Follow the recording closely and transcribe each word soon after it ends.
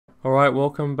Alright,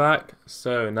 welcome back.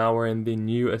 So now we're in the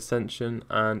new Ascension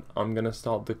and I'm going to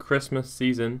start the Christmas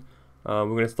season. We're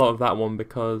going to start with that one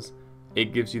because it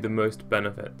gives you the most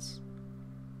benefits.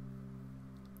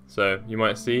 So you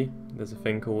might see there's a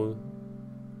thing called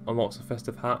Unlocks a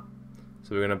Festive Hat.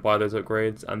 So we're going to buy those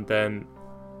upgrades, and then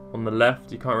on the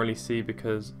left you can't really see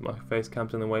because my face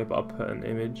cam's in the way, but I'll put an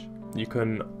image. You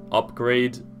can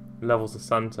upgrade levels of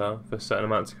Santa for certain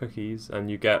amounts of cookies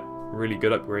and you get really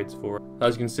good upgrades for it.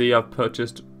 As you can see, I've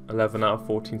purchased 11 out of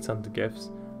 14 Santa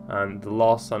gifts, and the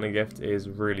last Santa gift is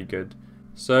really good.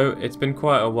 So it's been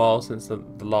quite a while since the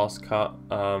last cut.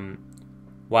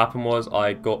 What happened was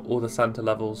I got all the Santa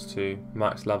levels to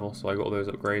max level, so I got all those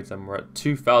upgrades, and we're at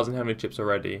 2,000 heavenly chips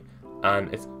already,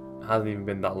 and it hasn't even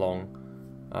been that long.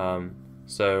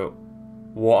 So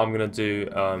what I'm going to do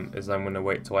is I'm going to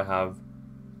wait till I have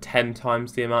 10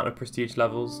 times the amount of prestige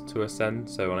levels to ascend,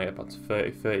 so when I get up to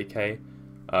 30k,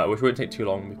 which won't take too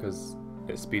long because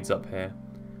it speeds up here.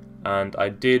 And I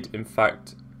did in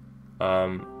fact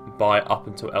buy up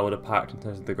until Elder Pact in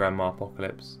terms of the Grandma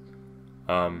Apocalypse,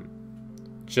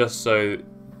 just so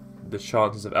the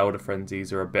chances of Elder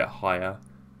Frenzies are a bit higher,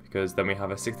 because then we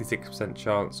have a 66%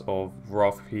 chance of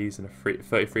raw cookies and a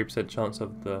 33% chance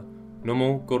of the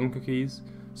normal golden cookies.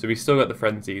 So we still get the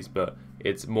frenzies, but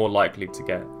it's more likely to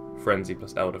get Frenzy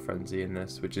plus Elder Frenzy in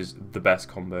this, which is the best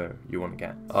combo you want to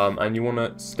get. And you want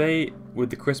to stay with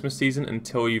the Christmas season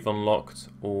until you've unlocked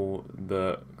all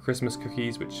the Christmas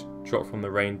cookies, which drop from the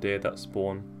reindeer that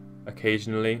spawn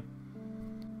occasionally.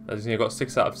 As you see, I got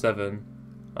 6 out of 7.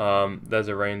 There's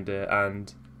a reindeer,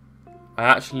 and I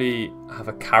actually have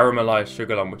a caramelized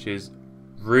sugar lump, which is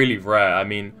really rare. I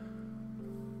mean,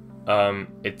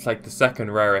 it's like the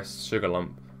second rarest sugar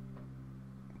lump.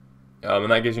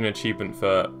 And that gives you an achievement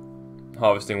for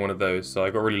harvesting one of those, so I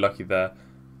got really lucky there.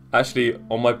 Actually,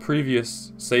 on my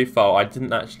previous save file, I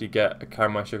didn't actually get a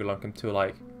caramelized sugar lump until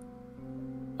like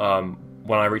when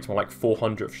I reached my like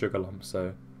 400th sugar lump,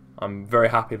 so I'm very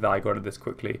happy that I got it this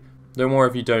quickly. Don't worry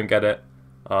if you don't get it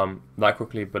that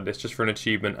quickly, but it's just for an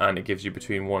achievement, and it gives you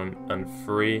between 1 and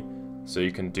 3, so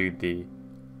you can do the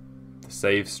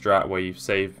save strat where you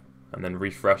save and then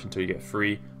refresh until you get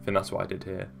 3. I think that's what I did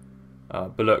here.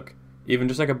 But look, even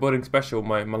just like a building special,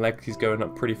 my legacy's going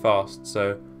up pretty fast,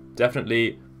 so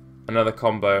definitely another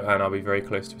combo and I'll be very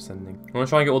close to ascending. I want to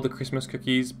try and get all the Christmas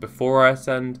cookies before I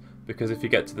ascend, because if you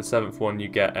get to the 7th one you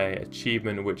get a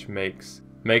achievement which makes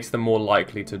them more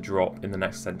likely to drop in the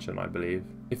next ascension, I believe.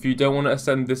 If you don't want to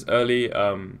ascend this early,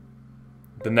 the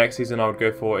next season I would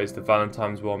go for is the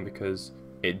Valentine's one, because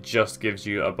it just gives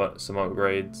you some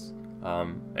upgrades.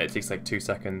 It takes like 2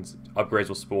 seconds, upgrades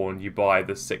will spawn, you buy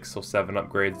the 6 or 7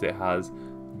 upgrades it has,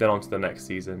 then on to the next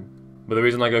season. But the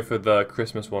reason I go for the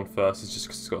Christmas one first is just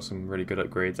because it's got some really good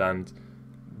upgrades, and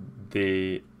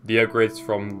the upgrades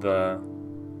from the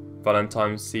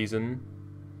Valentine's season,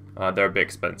 they're a bit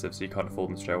expensive, so you can't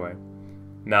afford them straight away.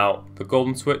 Now, the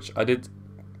golden switch, I did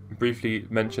briefly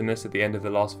mention this at the end of the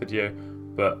last video,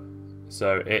 but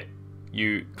so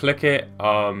you click it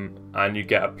and you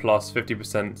get a plus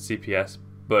 50% CPS,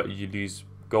 but you lose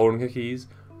golden cookies,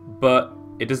 but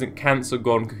it doesn't cancel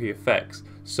golden cookie effects,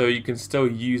 so you can still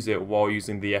use it while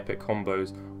using the epic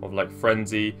combos of like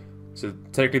Frenzy. So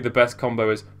technically the best combo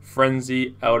is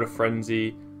Frenzy, Elder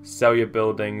Frenzy, sell your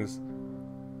buildings,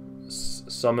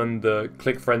 summon the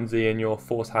Click Frenzy in your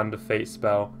Force Hand of Fate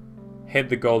spell, hit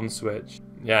the golden switch.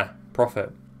 Yeah,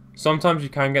 profit. Sometimes you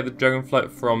can get the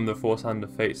Dragonflight from the Force Hand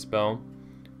of Fate spell,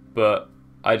 but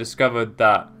I discovered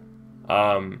that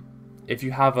if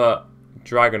you have a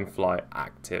Dragonflight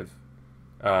active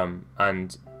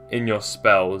and in your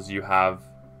spells you have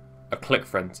a Click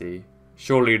Frenzy,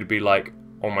 surely it'd be like,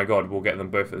 oh my god, we'll get them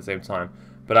both at the same time.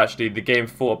 But actually the game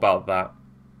thought about that,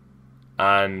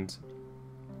 and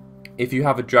if you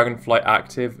have a Dragonflight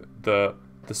active, the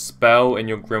spell in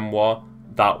your Grimoire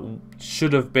that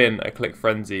should have been a Click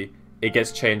Frenzy, it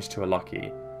gets changed to a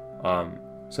Lucky.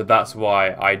 So that's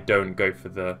why I don't go for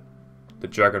the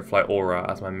Dragonflight aura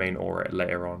as my main aura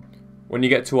later on. When you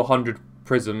get to 100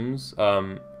 prisms,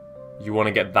 you want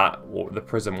to get that, or the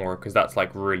prism aura, because that's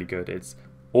like really good. It's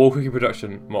all cookie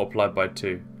production multiplied by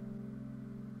 2.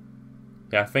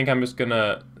 Yeah, I think I'm just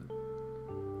gonna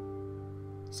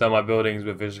sell my buildings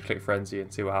with Visual Click Frenzy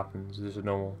and see what happens. This is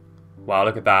normal. Wow,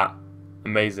 look at that.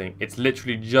 Amazing. It's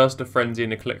literally just a Frenzy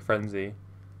and a Click Frenzy.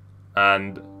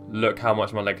 And look how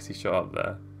much my legacy shot up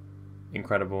there.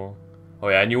 Incredible. Oh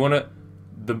yeah, and you want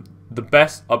to... The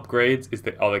best upgrades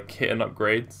are the kitten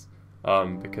upgrades.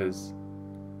 Because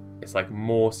it's like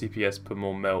more CPS per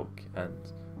more milk. And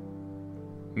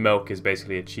milk is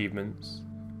basically achievements.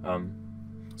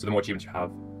 So the more achievements you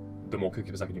have, the more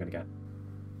cookie per second you're going to get.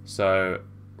 So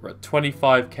we're at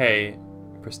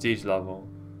 25k prestige level.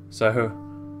 So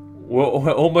we're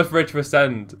almost ready to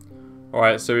ascend.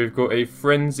 Alright, so we've got a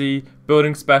Frenzy,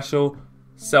 Building Special,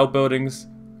 Sell Buildings,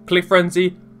 Click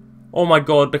Frenzy. Oh my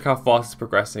god, look how fast it's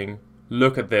progressing.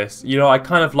 Look at this. You know, I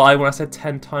kind of lied when I said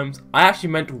 10 times. I actually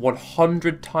meant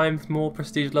 100 times more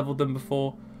prestige level than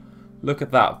before. Look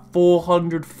at that.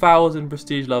 400,000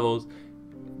 prestige levels.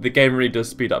 The game really does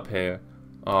speed up here.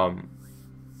 But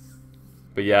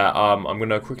yeah, I'm going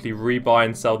to quickly rebuy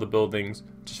and sell the buildings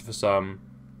just for some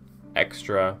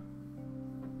extra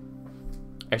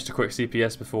quick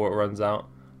CPS before it runs out.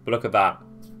 But look at that.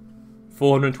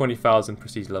 420,000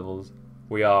 prestige levels.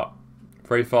 We are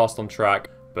very fast on track,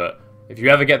 but if you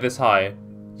ever get this high,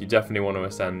 you definitely want to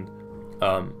ascend,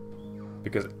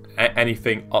 because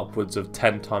anything upwards of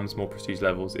 10 times more prestige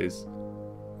levels is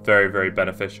very, very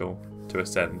beneficial to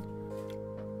ascend.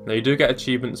 Now you do get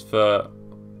achievements for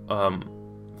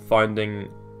finding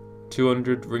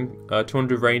 200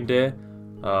 reindeer,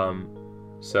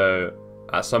 so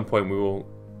at some point we will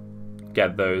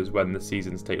get those when the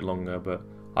seasons take longer, but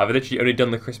I've literally only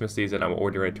done the Christmas season and we're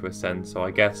already ready to ascend, so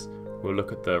I guess we'll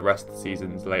look at the rest of the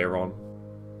seasons later on.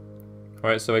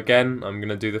 Alright, so again, I'm going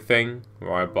to do the thing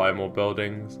where I buy more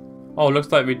buildings. Oh,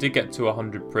 looks like we did get to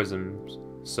 100 prisms,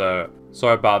 so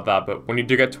sorry about that, but when you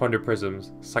do get to 100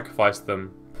 prisms, sacrifice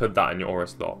them, put that in your aura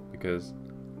slot, because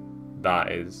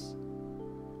that is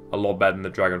a lot better than the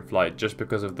Dragonflight, just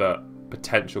because of the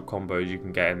potential combos you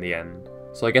can get in the end.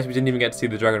 So I guess we didn't even get to see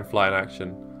the Dragonfly in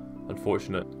action.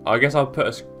 Unfortunate. I guess I'll put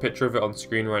a picture of it on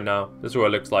screen right now. This is what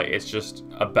it looks like. It's just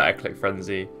a better Click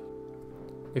Frenzy.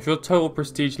 If your total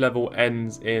prestige level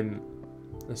ends in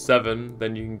a 7,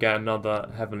 then you can get another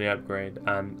heavenly upgrade.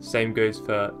 And same goes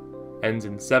for ends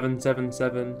in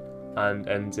 777 and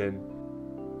ends in,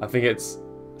 I think it's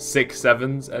 6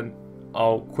 7s, and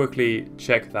I'll quickly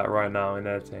check that right now in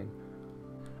editing.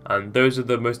 And those are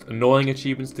the most annoying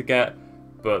achievements to get,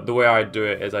 but the way I do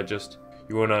it is I just,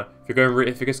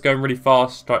 if it's going really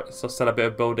fast, start sell a bit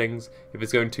of buildings. If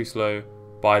it's going too slow,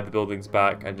 buy the buildings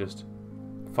back and just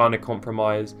find a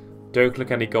compromise. Don't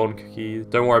click any golden cookies.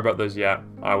 Don't worry about those yet.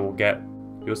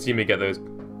 You'll see me get those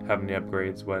heavenly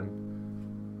upgrades when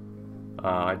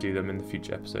I do them in the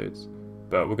future episodes.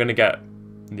 But we're gonna get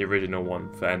the original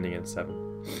one for ending in 7.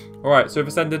 Alright, so we've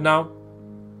ascended now.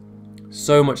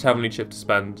 So much heavenly chip to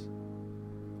spend.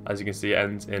 As you can see, it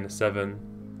ends in a 7.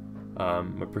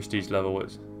 My prestige level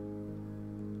is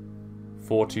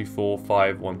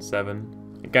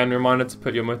 424517. Again, reminder to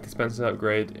put your most expensive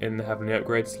upgrade in the heavenly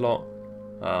upgrade slot.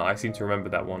 I seem to remember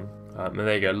that one. And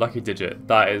there you go, lucky digit.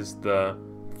 That is the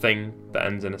thing that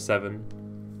ends in a 7.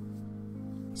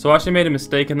 So I actually made a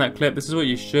mistake in that clip. This is what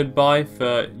you should buy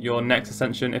for your next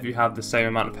ascension if you have the same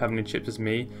amount of heavenly chips as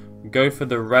me. Go for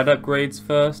the red upgrades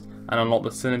first and unlock the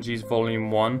Synergies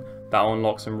Volume 1. That will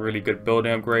unlock some really good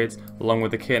building upgrades along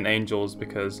with the Kitten Angels,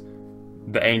 because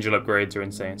the Angel upgrades are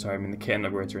insane. Sorry, I mean the Kitten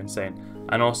upgrades are insane.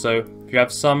 And also, if you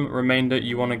have some remainder,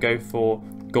 you want to go for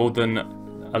Golden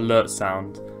Alert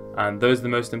Sound. And those are the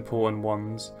most important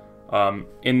ones.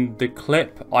 In the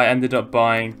clip, I ended up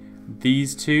buying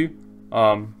these two,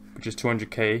 which is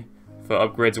 200k for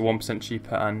upgrades are 1%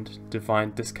 cheaper and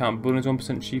Divine Discount Buildings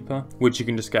 1% cheaper, which you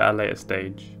can just get at a later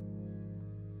stage.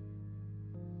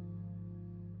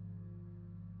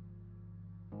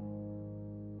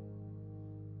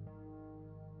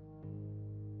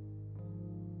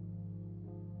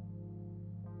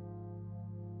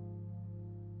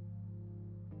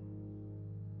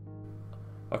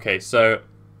 Okay, so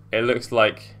it looks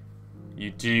like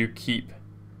you do keep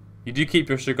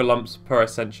your sugar lumps per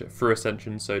ascension through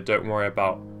ascension, so don't worry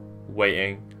about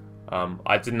waiting.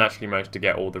 I didn't actually manage to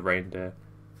get all the reindeer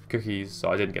cookies,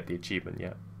 so I didn't get the achievement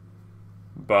yet.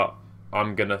 But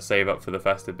I'm gonna save up for the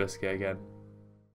festive biscuit again.